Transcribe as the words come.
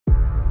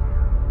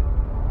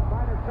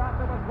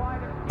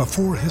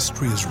Before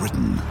history is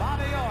written,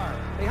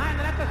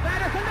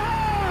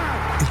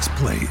 it's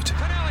played.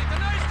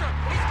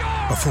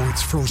 Before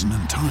it's frozen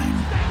in time,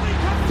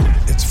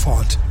 it's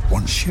fought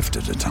one shift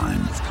at a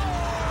time.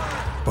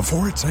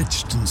 Before it's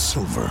etched in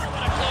silver,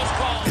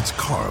 it's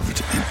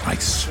carved in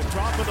ice.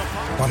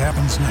 What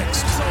happens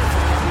next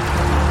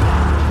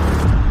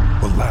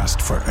will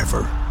last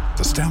forever.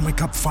 The Stanley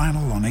Cup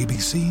Final on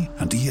ABC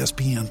and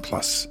ESPN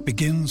Plus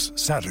begins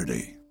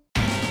Saturday.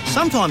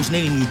 Sometimes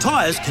needing new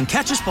tyres can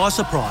catch us by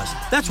surprise.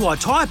 That's why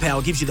Tyre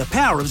Power gives you the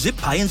power of Zip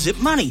Pay and Zip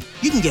Money.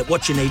 You can get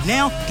what you need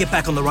now, get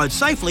back on the road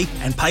safely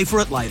and pay for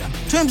it later.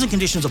 Terms and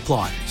conditions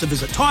apply. So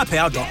visit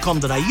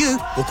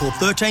tyrepower.com.au or call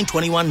 13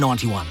 21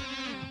 91.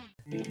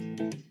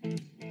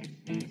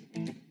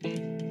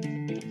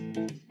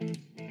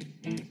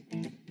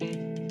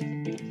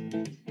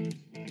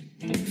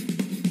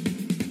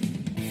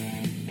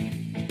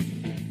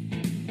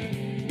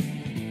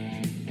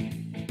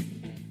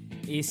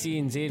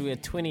 SENZ, we're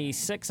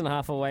 26 and a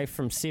half away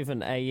from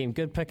 7 a.m.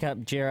 Good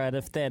pickup, Gerard,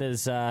 if that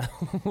is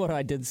what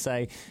I did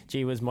say.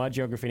 Gee whiz, my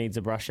geography needs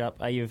a brush up.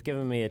 You've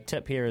given me a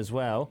tip here as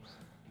well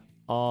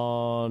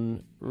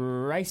on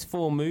race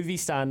 4 movie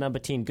star number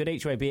 10, Good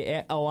Each Way Bet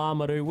at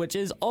Oamaru, which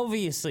is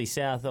obviously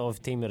south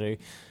of Timaru.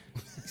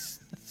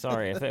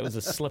 Sorry if that was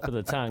a slip of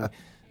the tongue.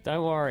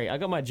 Don't worry, I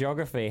got my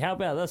geography. How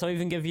about this? I'll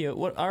even give you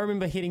what I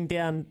remember heading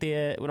down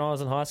there when I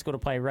was in high school to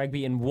play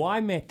rugby in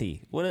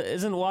Waimate.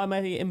 Isn't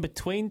Waimate in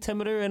between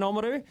Timaru and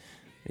Oamaru?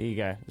 There you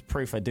go. It's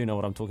proof I do know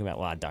what I'm talking about.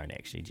 Well, I don't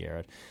actually,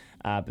 Jared.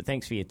 But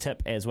thanks for your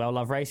tip as well.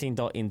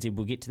 Loveracing.nz.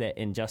 We'll get to that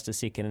in just a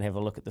second and have a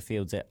look at the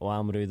fields at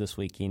Oamaru this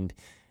weekend.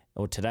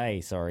 Or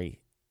today,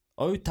 sorry.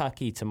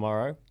 Otaki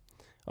tomorrow.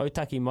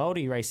 Otaki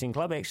Māori Racing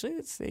Club, actually.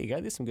 There you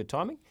go. There's some good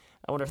timing.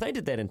 I wonder if they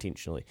did that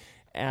intentionally.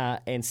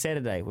 And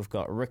Saturday, we've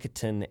got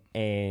Riccarton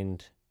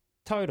and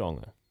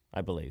Tauranga,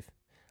 I believe.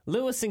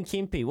 Lewis and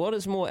Kempe, what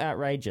is more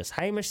outrageous?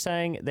 Hamish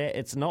saying that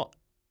it's not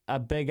a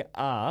big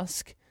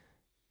ask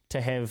to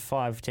have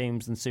 5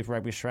 teams in Super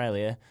Rugby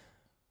Australia,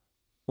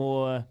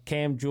 or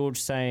Cam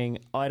George saying,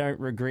 I don't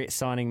regret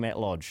signing Matt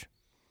Lodge?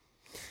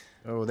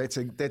 Oh, that's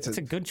a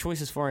good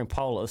choices for him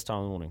poll at this time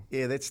of the morning.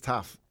 Yeah, that's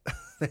tough.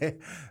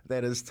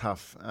 That is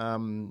tough.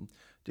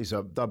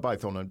 They're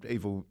both on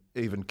an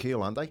even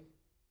keel, aren't they?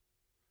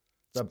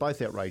 They're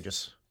both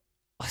outrageous.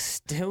 I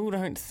still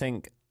don't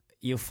think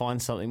you'll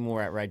find something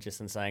more outrageous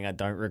than saying I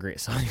don't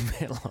regret signing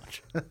Matt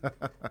Lodge.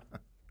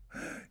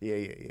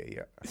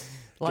 Yeah.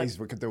 Jeez,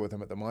 we could do with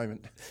him at the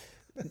moment.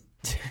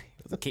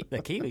 the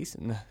Kiwis.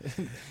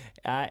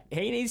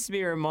 He needs to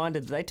be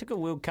reminded that they took a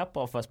World Cup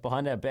off us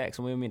behind our backs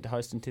when we were meant to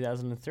host in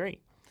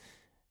 2003.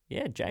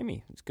 Yeah,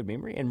 Jamie, it's a good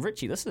memory. And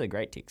Richie, this is a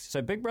great text. So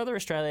Big Brother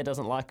Australia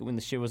doesn't like it when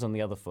the shoe is on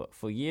the other foot.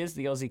 For years,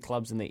 the Aussie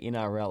clubs in the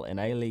NRL and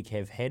A-League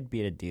have had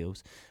better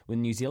deals.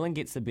 When New Zealand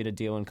gets the better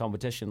deal in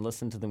competition,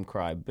 listen to them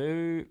cry,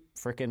 boo,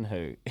 frickin'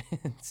 who.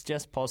 It's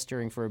just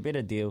posturing for a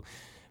better deal.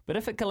 But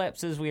if it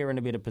collapses, we are in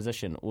a better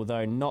position,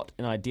 although not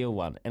an ideal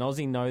one. And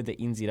Aussie know that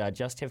NZR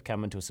just have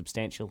come into a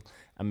substantial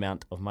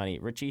amount of money.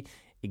 Richie,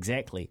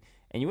 exactly.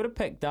 And you would have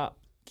picked up,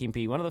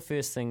 Kempe, one of the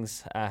first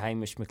things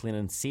Hamish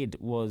McLennan said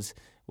was,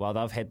 while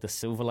they've had the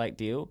Silver Lake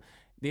deal,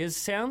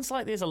 sounds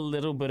like there's a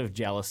little bit of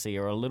jealousy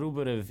or a little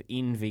bit of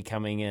envy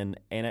coming in,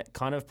 and it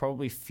kind of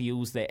probably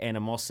fuels that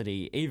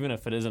animosity, even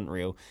if it isn't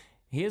real.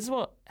 Here's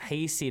what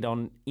he said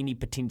on any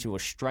potential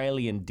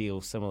Australian deal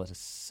similar to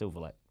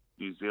Silver Lake.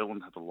 New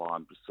Zealand have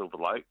aligned with Silver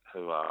Lake,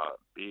 who are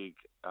big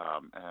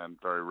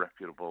and very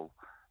reputable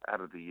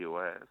out of the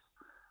US.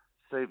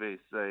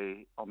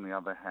 CBC, on the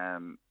other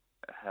hand,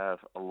 have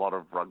a lot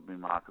of rugby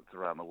markets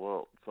around the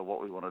world. So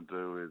what we want to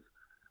do is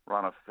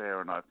run a fair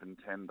and open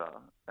tender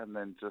and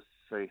then just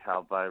see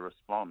how they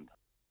respond.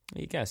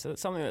 There you go. So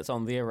that's something that's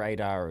on their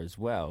radar as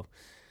well.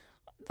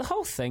 The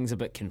whole thing's a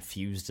bit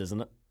confused,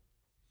 isn't it?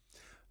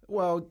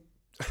 Well,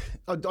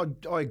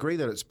 I agree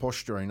that it's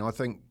posturing. I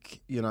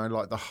think,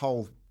 like the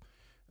whole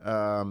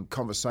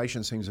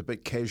conversation seems a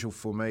bit casual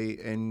for me,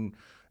 and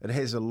it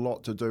has a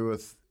lot to do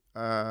with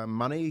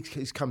money.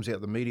 He comes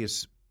out the media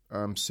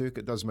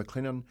circuit, does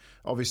McLennan,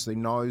 obviously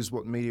knows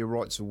what media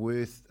rights are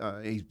worth.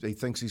 He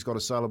thinks he's got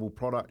a saleable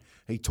product.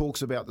 He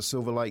talks about the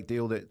Silver Lake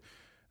deal that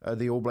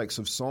the All Blacks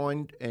have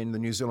signed and the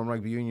New Zealand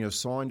Rugby Union have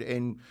signed,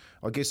 and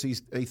I guess he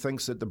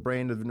thinks that the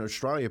brand of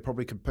Australia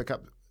probably could pick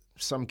up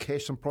some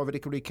cash, some private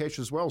equity cash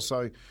as well.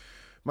 So,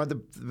 mate,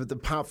 the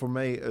part for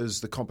me is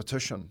the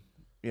competition.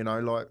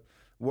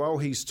 While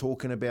he's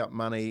talking about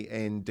money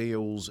and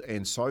deals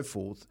and so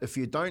forth, if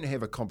you don't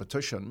have a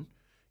competition,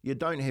 you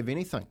don't have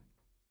anything.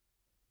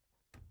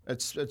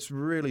 It's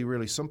really,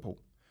 really simple.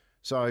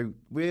 So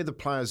where the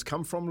players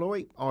come from,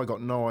 Louis, I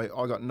got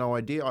no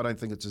idea. I don't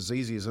think it's as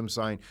easy as him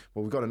saying,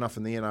 "Well, we've got enough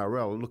in the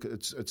NRL." Look,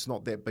 it's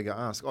not that big a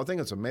ask. I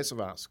think it's a massive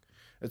ask.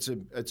 It's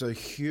a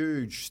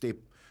huge step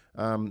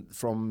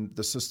from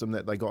the system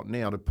that they got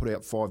now to put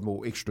out 5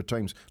 more extra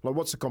teams. Like,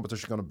 what's the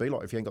competition going to be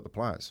like if you ain't got the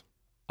players?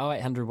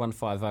 0800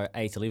 150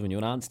 811. You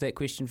want to answer that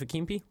question for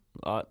Kempe?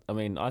 I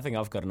think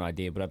I've got an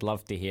idea, but I'd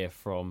love to hear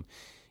from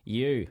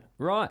you.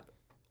 Right.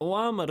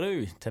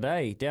 Oamaru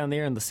today, down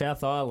there in the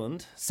South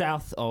Island,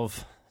 south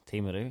of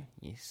Timaru.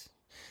 Yes,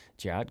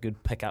 Gerard,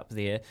 good pick up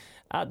there.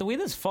 The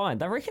weather's fine.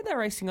 They reckon they're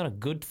racing on a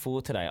good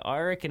 4 today. I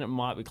reckon it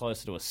might be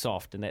closer to a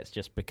soft, and that's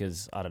just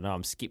because, I don't know,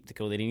 I'm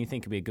sceptical that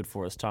anything could be a good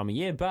 4 this time of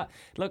year. But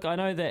look, I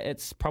know that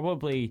it's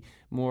probably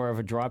more of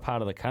a dry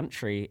part of the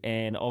country,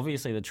 and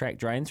obviously the track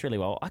drains really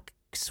well. I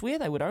swear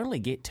they would only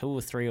get 2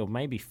 or 3 or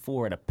maybe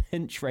 4 at a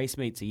pinch race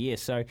meets a year.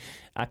 So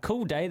a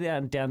cool day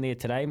down there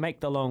today. Make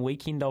the long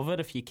weekend of it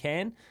if you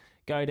can.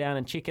 Go down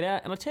and check it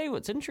out. And I'll tell you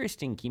what's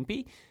interesting,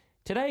 Kempy.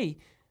 Today,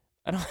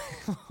 and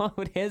I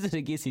would hazard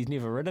a guess he's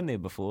never ridden there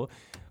before,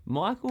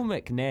 Michael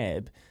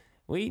McNabb,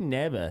 wee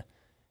Nabber,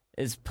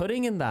 is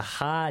putting in the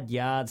hard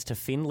yards to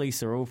fend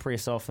Lisa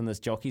Allpress off in this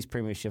Jockeys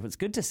Premiership. It's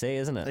good to see,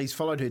 isn't it? He's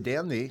followed her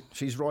down there.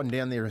 She's riding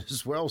down there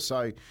as well.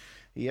 So,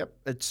 yep,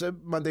 it's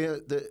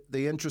the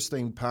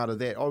interesting part of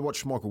that. I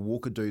watched Michael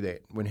Walker do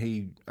that when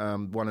he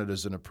won it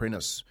as an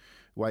apprentice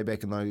way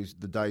back in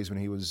the days when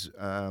he was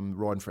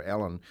riding for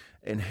Allen,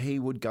 and he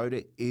would go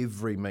to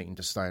every meeting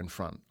to stay in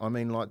front. I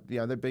mean, like,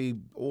 they'd be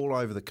all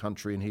over the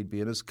country, and he'd be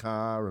in his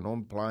car and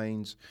on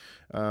planes.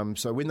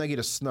 So when they get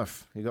a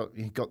sniff, he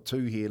got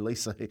 2 here,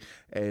 Lisa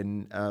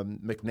and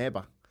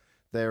McNabber.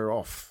 They're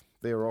off.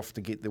 They're off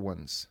to get the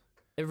wins.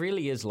 It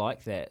really is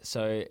like that.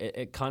 So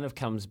it kind of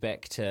comes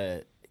back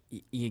to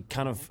you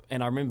kind of,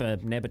 and I remember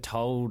Nabber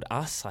told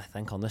us, I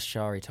think on this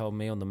show, he told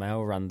me on the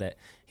mail run that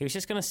he was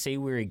just going to see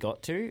where he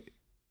got to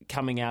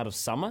coming out of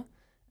summer,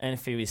 and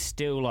if he was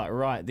still like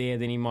right there,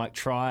 then he might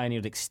try and he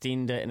would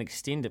extend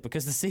it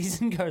because the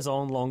season goes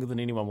on longer than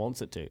anyone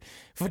wants it to,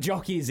 for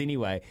jockeys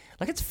anyway.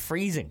 Like, it's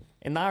freezing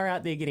and they're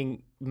out there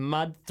getting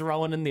mud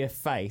thrown in their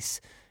face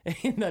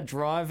and they're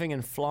driving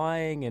and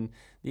flying and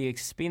the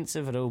expense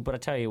of it all. But I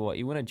tell you what,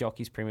 you win a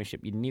Jockeys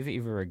Premiership, you never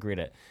ever regret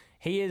it.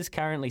 He is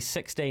currently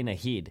 16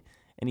 ahead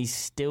and he's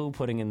still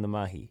putting in the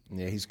mahi.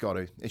 Yeah, he's got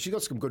to. And she's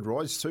got some good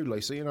rides too,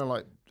 Lisa.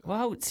 Like,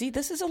 well, see,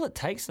 this is all it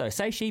takes though.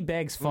 Say she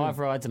bags 5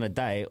 rides in a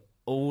day,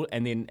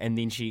 and then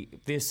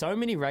there's so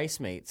many race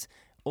meets.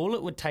 All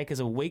it would take is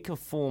a week of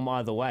form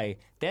either way.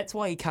 That's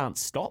why he can't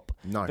stop.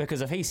 No,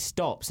 because if he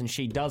stops and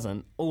she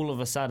doesn't, all of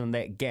a sudden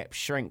that gap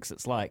shrinks.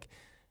 It's like,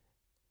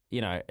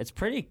 it's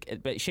pretty.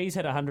 But she's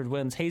had 100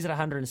 wins. He's at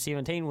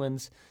 117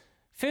 wins.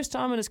 First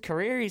time in his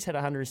career, he's had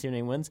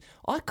 117 wins.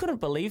 I couldn't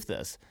believe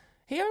this.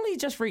 He only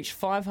just reached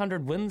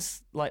 500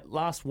 wins like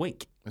last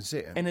week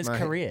in his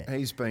career.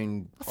 He's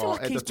been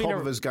at the top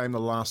of his game the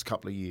last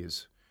couple of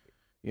years.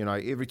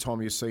 Every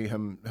time you see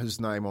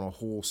his name on a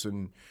horse,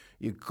 and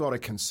you've got to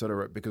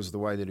consider it because of the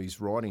way that he's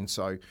riding.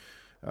 So,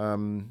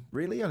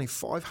 really, only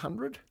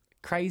 500?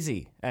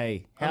 Crazy, eh?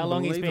 How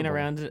long he's been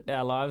around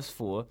our lives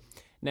for.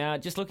 Now,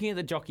 just looking at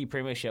the Jockey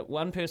Premiership,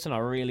 one person I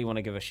really want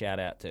to give a shout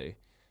out to,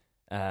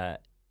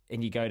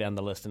 and you go down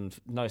the list, and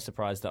no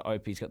surprise that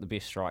Opie's got the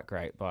best strike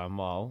rate by a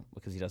mile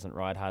because he doesn't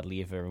ride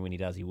hardly ever, and when he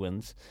does, he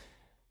wins.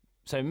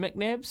 So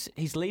McNabb's,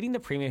 he's leading the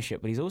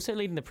Premiership, but he's also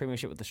leading the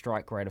Premiership with a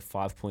strike rate of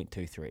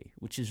 5.23,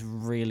 which is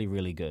really,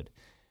 really good.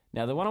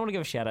 Now, the one I want to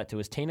give a shout out to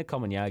is Tina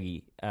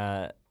Komanyagi.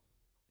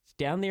 It's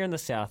down there in the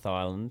South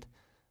Island,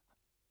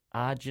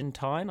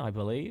 Argentine, I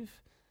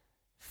believe.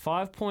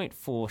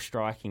 5.4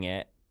 striking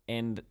at,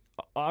 and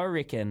I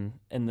reckon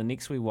in the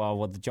next wee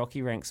while, the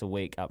jockey ranks a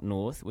week up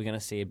north, we're going to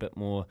see a bit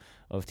more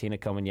of Tina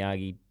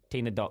Komanyagi,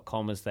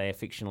 Tina.com as they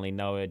affectionately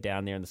know her,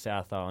 down there in the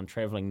South Island,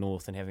 travelling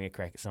north and having a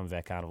crack at some of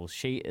our carnivals.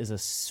 She is a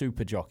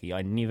super jockey.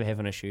 I never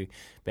have an issue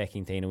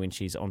backing Tina when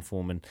she's on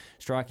form, and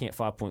striking at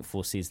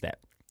 5.4 says that.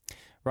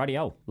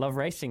 Rightio,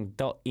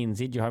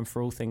 loveracing.nz, your home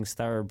for all things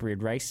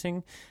thoroughbred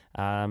racing.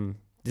 There's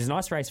a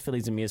nice race,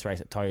 Fillies and Mares race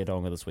at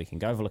Toyodonga this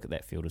weekend. Go have a look at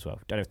that field as well.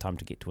 Don't have time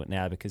to get to it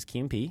now because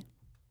Kempy...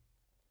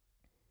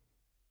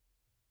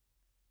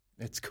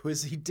 It's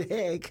Quizzy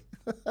Dag.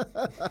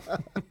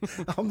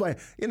 I'm like,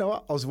 you know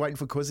what? I was waiting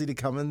for Quizzy to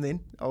come in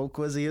then. Old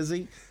Quizzy, is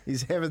he?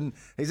 He's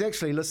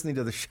actually listening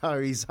to the show.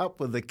 He's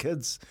up with the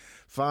kids.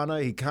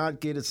 Whānau, he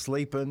can't get his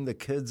sleep in. The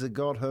kids have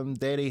got him,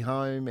 daddy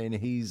home, and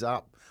he's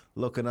up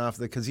looking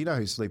after the kids. You know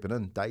who's sleeping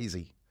in?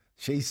 Daisy.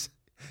 She's,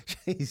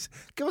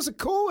 give us a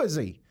call,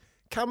 Izzy.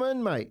 Come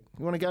in, mate.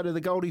 You want to go to the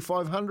Goldie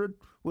 500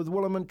 with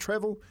Willamette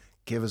Travel?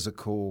 Give us a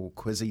call,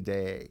 Quizzy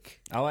Dag.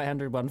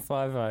 0800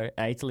 150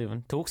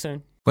 811. Talk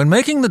soon. When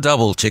making the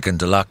double chicken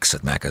deluxe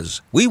at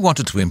Macca's, we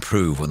wanted to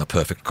improve on the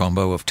perfect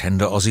combo of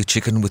tender Aussie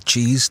chicken with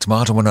cheese,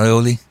 tomato and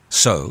aioli.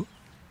 So,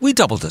 we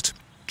doubled it.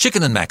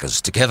 Chicken and Macca's,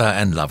 together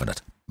and loving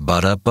it.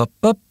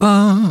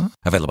 Ba-da-ba-ba-ba.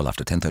 Available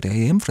after 10:30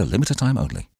 a.m. for a limited time only.